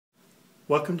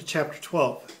Welcome to Chapter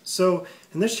 12. So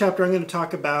in this chapter I'm going to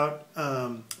talk about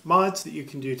mods that you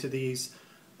can do to these,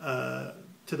 to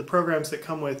the programs that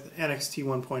come with NXT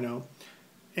 1.0,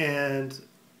 and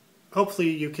hopefully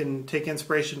you can take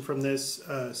inspiration from this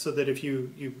so that if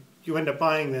you end up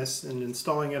buying this and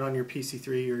installing it on your PC3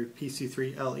 or your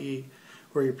PC3 LE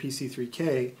or your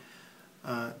PC3K,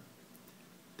 that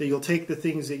you'll take the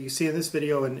things that you see in this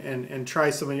video and try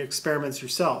some experiments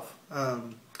yourself.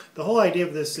 The whole idea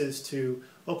of this is to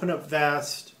open up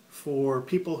VAST for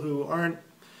people who aren't,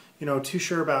 too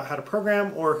sure about how to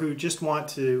program, or who just want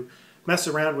to mess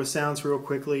around with sounds real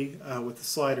quickly with the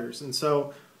sliders. And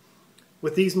so,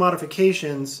 with these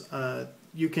modifications,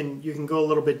 you can go a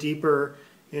little bit deeper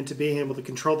into being able to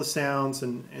control the sounds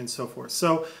and so forth.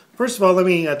 So, first of all, let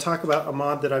me talk about a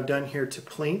mod that I've done here to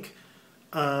Plink.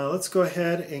 Let's go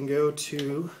ahead and go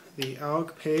to the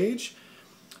AUG page.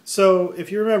 So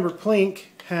if you remember, Plink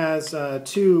has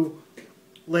two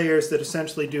layers that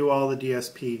essentially do all the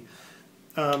DSP.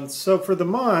 So for the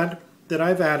mod that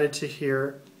I've added to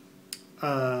here,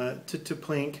 to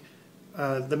Plink,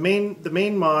 the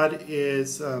main mod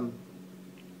is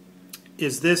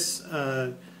this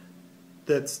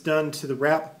that's done to the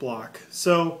wrap block.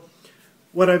 So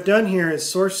what I've done here is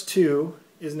source 2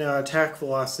 is now attack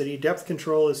velocity, depth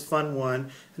control is fun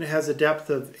 1, and it has a depth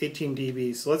of 18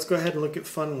 dB. So let's go ahead and look at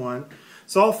fun 1.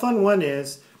 So all fun 1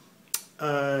 is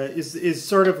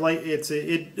sort of like,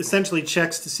 it essentially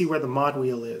checks to see where the mod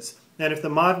wheel is. And if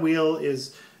the mod wheel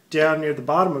is down near the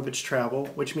bottom of its travel,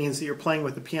 which means that you're playing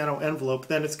with the piano envelope,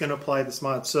 then it's going to apply this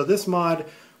mod. So this mod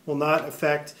will not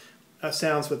affect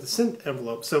sounds with the synth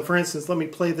envelope. So for instance, let me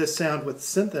play this sound with the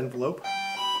synth envelope.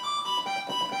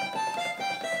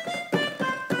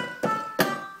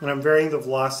 And I'm varying the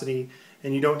velocity,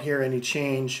 and you don't hear any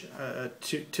change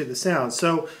to the sound.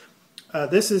 So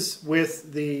this is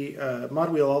with the mod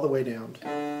wheel all the way down.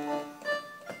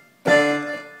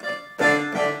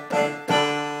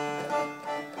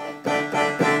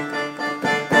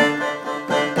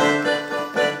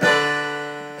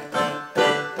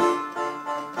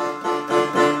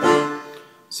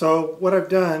 So what I've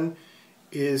done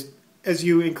is, as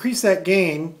you increase that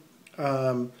gain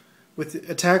with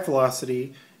attack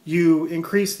velocity, you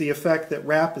increase the effect that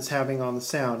wrap is having on the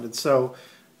sound. And so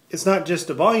it's not just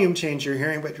a volume change you're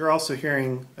hearing, but you're also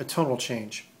hearing a tonal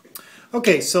change.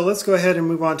 Okay, so let's go ahead and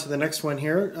move on to the next one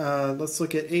here. Let's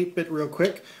look at 8-bit real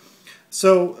quick.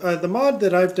 So the mod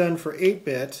that I've done for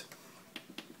 8-bit,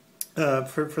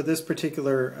 for this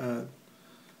particular,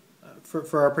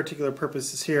 for our particular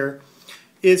purposes here,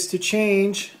 is to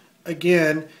change,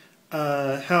 again,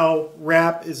 how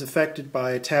wrap is affected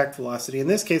by attack velocity. In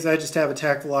this case, I just have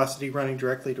attack velocity running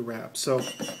directly to wrap. So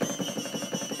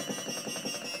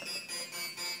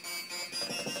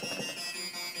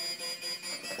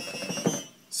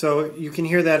you can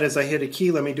hear that as I hit a key.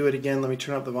 Let me do it again. Let me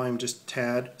turn up the volume just a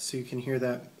tad so you can hear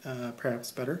that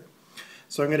perhaps better.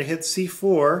 So I'm going to hit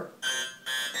C4.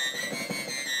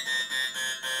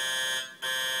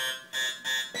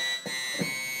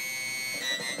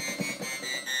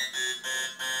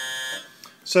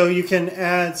 So you can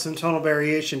add some tonal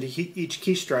variation to each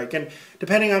key strike, and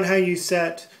depending on how you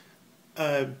set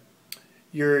your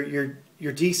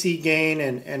DC gain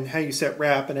and how you set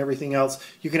wrap and everything else,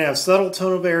 you can have subtle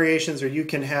tonal variations, or you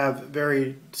can have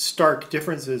very stark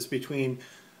differences between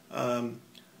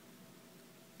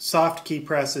soft key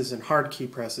presses and hard key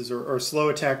presses, or slow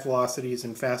attack velocities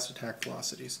and fast attack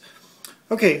velocities.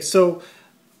 Okay, so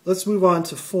let's move on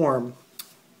to form.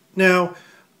 Now,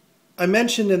 I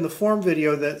mentioned in the form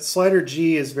video that slider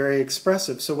G is very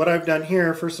expressive. So what I've done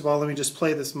here, first of all, let me just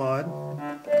play this mod.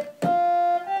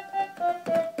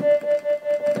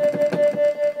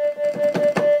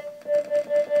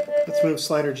 Let's move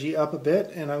slider G up a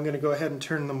bit, and I'm going to go ahead and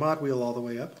turn the mod wheel all the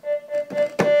way up.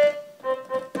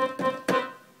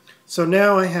 So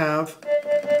now I have,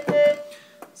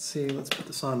 let's see, let's put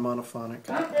this on monophonic.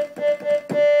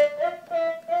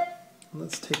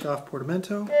 Let's take off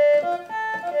portamento.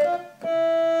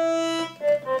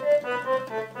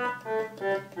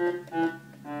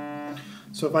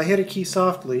 So if I hit a key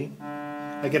softly,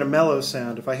 I get a mellow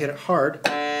sound. If I hit it hard,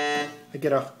 I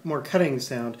get a more cutting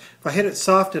sound. If I hit it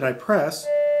soft and I press,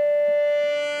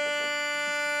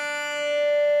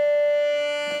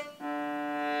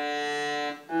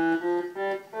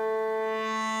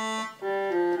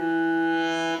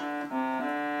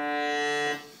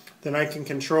 then I can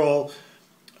control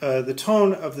the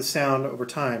tone of the sound over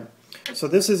time. So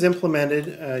this is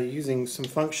implemented using some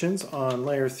functions on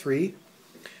layer 3.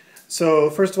 So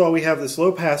first of all, we have this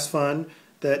low pass fun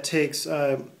that takes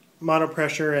mono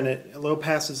pressure, and it low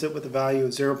passes it with a value of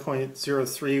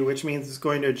 0.03, which means it's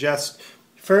going to adjust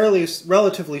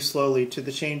relatively slowly to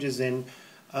the changes in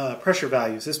pressure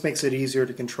values. This makes it easier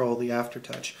to control the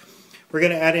aftertouch. We're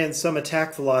going to add in some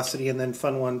attack velocity and then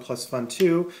Fun1 plus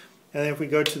Fun2. And then if we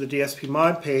go to the DSP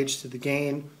mod page to the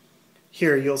gain,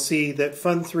 here you'll see that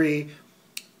Fun3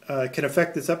 can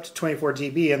affect this up to 24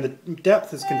 dB, and the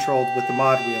depth is controlled with the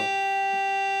mod wheel.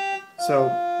 So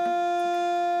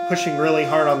pushing really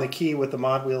hard on the key with the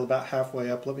mod wheel about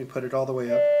halfway up. Let me put it all the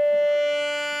way up.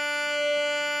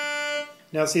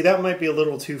 Now see, that might be a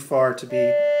little too far to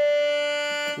be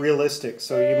realistic,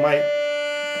 so you might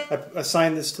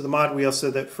assign this to the mod wheel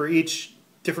so that for each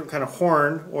different kind of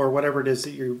horn or whatever it is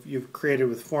that you've created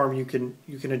with form, you can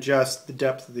adjust the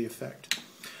depth of the effect.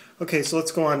 Okay, so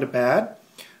let's go on to bad.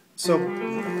 So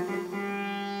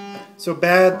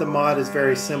bad, the mod is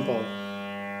very simple.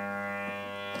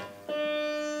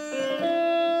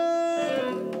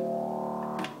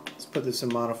 Let's put this in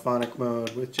monophonic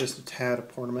mode with just a tad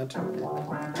of ornamental.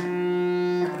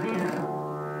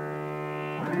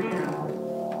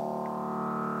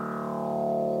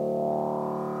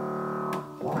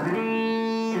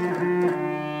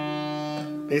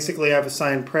 Basically, I've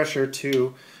assigned pressure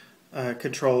to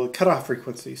control cutoff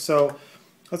frequency. So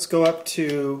let's go up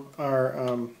to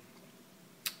our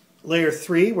layer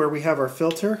 3 where we have our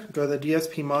filter. Go to the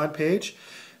DSP mod page,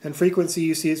 and frequency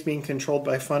you see is being controlled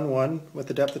by Fun1 with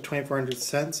a depth of 2400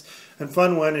 cents, and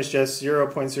Fun1 is just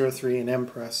 0.03 in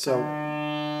empress. So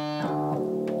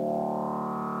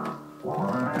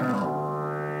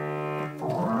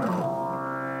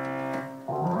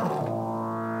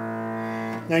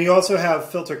now you also have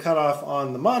filter cutoff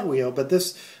on the mod wheel, but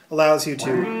this allows you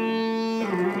to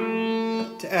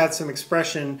add some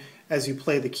expression as you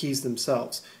play the keys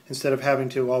themselves, instead of having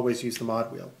to always use the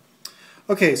mod wheel.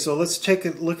 Okay, so let's take a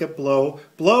look at blow.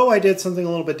 Blow, I did something a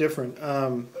little bit different.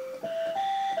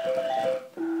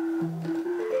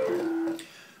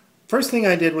 First thing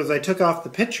I did was I took off the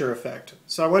pitcher effect.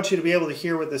 So I want you to be able to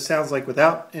hear what this sounds like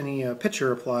without any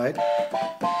pitcher applied.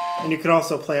 And you can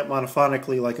also play it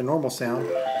monophonically like a normal sound.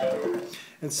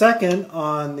 And second,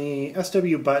 on the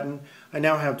SW button, I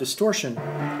now have distortion.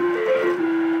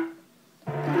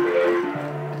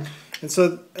 And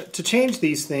so to change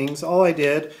these things, all I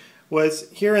did was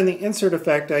here in the insert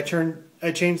effect, I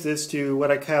changed this to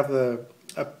what I have a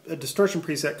distortion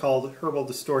preset called Herbal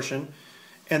Distortion.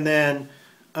 And then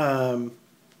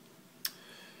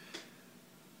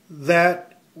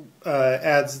that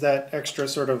adds that extra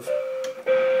sort of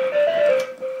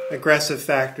aggressive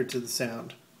factor to the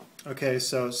sound. Okay,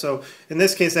 so in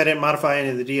this case I didn't modify any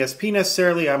of the DSP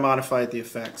necessarily, I modified the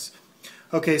effects.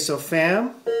 Okay, so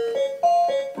FAM.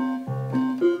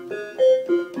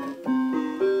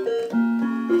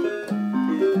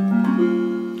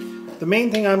 The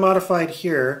main thing I modified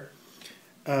here,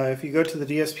 if you go to the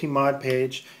DSP mod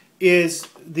page, is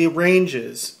the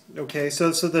ranges. Okay,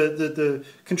 so the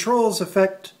controls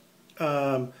affect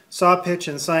saw pitch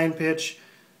and sine pitch,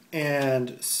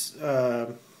 and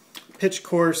pitch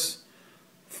course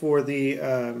for the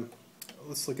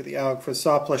let's look at the ALG for the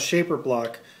saw plus shaper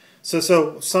block.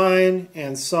 So sine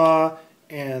and saw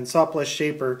plus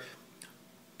shaper,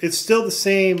 it's still the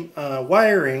same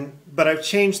wiring, but I've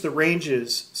changed the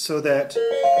ranges so that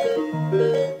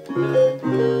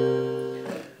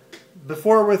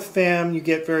before with FAM you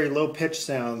get very low pitch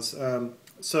sounds.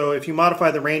 So if you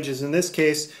modify the ranges, in this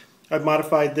case I've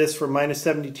modified this from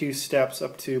 -72 steps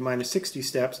up to -60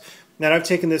 steps. Now I've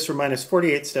taken this from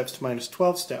 -48 steps to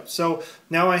 -12 steps. So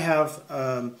now I have,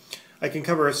 I can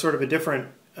cover a sort of a different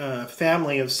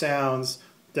family of sounds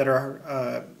that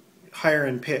are higher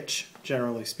in pitch,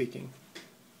 generally speaking.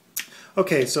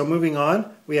 Okay, so moving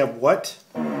on, we have what.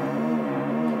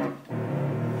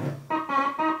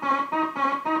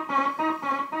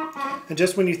 And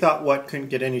just when you thought what couldn't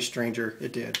get any stranger,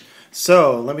 it did.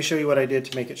 So let me show you what I did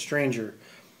to make it stranger.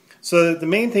 So the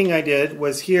main thing I did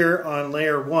was here on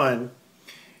layer 1,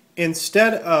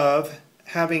 instead of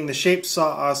having the shape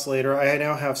saw oscillator, I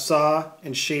now have saw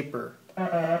and shaper.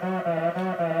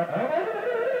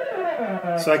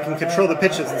 So I can control the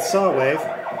pitch of the saw wave,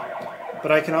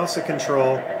 but I can also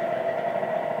control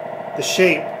the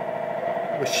shape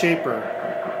with shaper.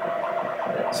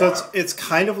 So it's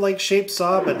kind of like shape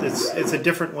saw, but it's a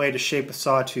different way to shape a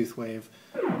sawtooth wave.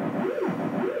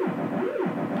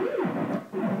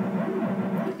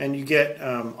 And you get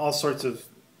all sorts of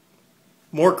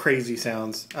more crazy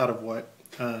sounds out of what.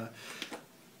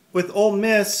 With Ole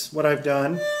Miss, what I've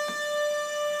done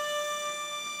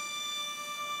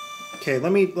Okay,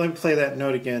 let me play that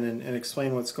note again and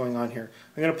explain what's going on here.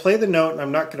 I'm going to play the note and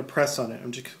I'm not going to press on it.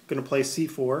 I'm just going to play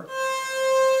C4.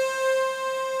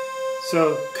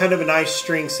 So kind of a nice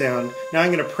string sound. Now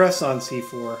I'm going to press on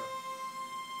C4.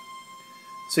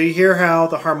 So you hear how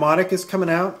the harmonic is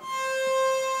coming out?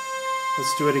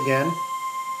 Let's do it again.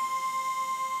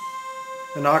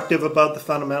 An octave above the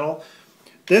fundamental.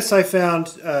 This I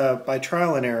found by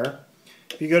trial and error.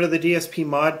 If you go to the DSP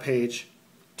mod page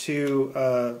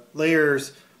to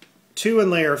layers 2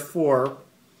 and layer 4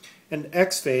 and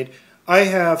X fade, I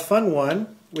have Fun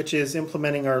 1, which is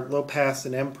implementing our low pass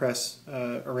and M press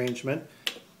arrangement,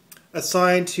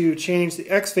 assigned to change the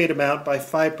X fade amount by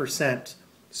 5%.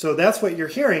 So that's what you're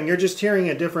hearing. You're just hearing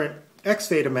a different X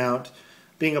fade amount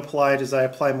being applied as I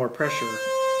apply more pressure.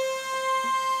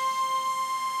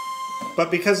 But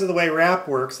because of the way rap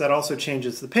works, that also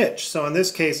changes the pitch. So in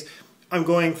this case, I'm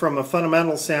going from a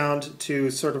fundamental sound to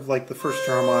sort of like the first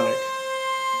harmonic.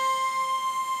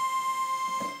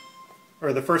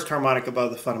 Or the first harmonic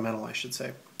above the fundamental, I should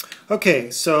say. Okay,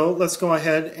 so let's go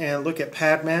ahead and look at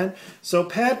Padman. So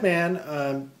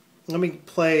Padman, let me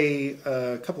play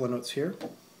a couple of notes here.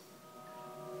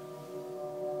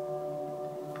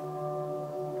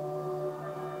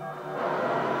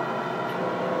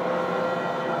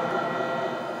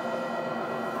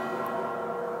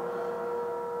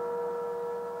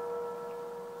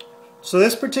 So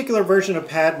this particular version of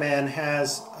Padman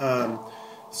has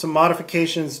some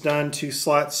modifications done to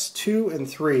slots 2 and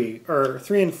 3, or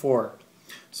 3 and 4.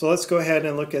 So let's go ahead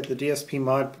and look at the DSP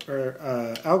mod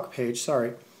ALG page.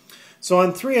 Sorry. So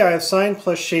on 3 I have sine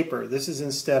plus shaper. This is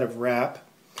instead of rap.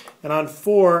 And on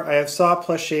 4 I have saw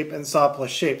plus shape and saw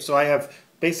plus shape. So I have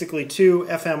basically 2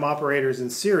 FM operators in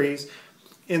series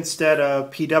instead of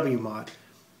PW mod.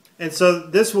 And so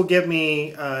this will give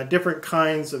me different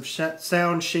kinds of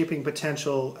sound shaping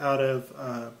potential out of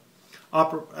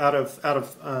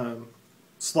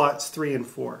slots 3 and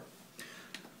 4.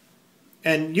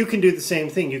 And you can do the same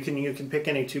thing. You can pick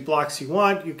any 2 blocks you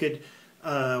want. You could,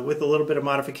 with a little bit of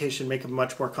modification, make a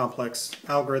much more complex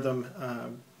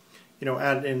algorithm. You know,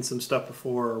 add in some stuff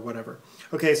before or whatever.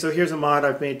 Okay, so here's a mod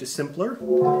I've made to simpler.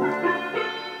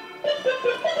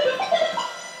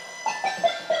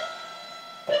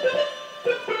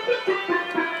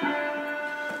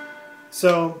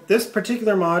 So this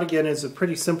particular mod, again, is a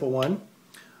pretty simple one.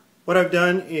 What I've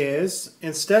done is,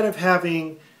 instead of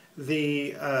having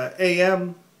the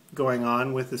AM going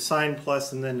on with the sine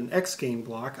plus and then an X gain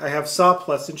block, I have saw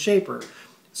plus and shaper.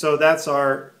 So that's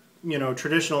our, you know,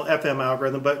 traditional FM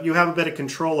algorithm, but you have a bit of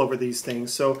control over these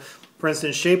things. So for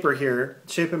instance, shaper here,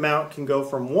 shape amount can go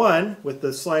from 1 with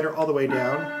the slider all the way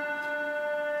down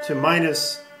to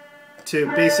minus, to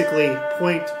basically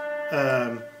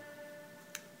 0.9.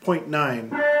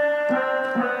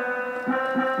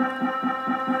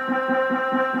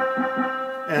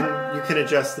 And you can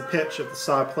adjust the pitch of the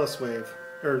saw plus wave.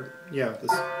 Or, yeah, this,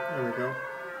 there we go.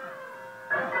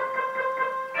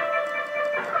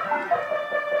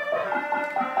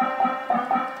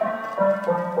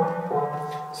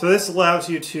 So this allows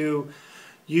you to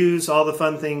use all the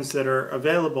fun things that are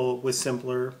available with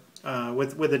simpler,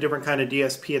 with a different kind of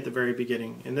DSP at the very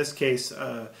beginning. In this case,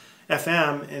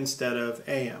 FM instead of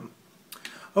AM.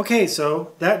 Okay,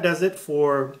 so that does it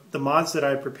for the mods that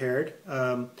I prepared.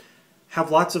 Have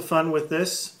lots of fun with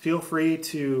this. Feel free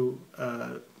to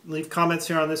leave comments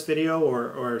here on this video,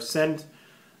 or send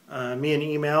me an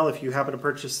email if you happen to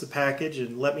purchase the package,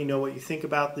 and let me know what you think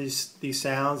about these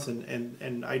sounds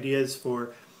and ideas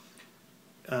for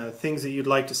things that you'd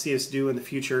like to see us do in the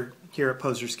future here at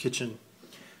Poser's Kitchen.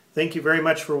 Thank you very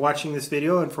much for watching this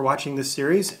video and for watching this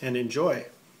series, and enjoy.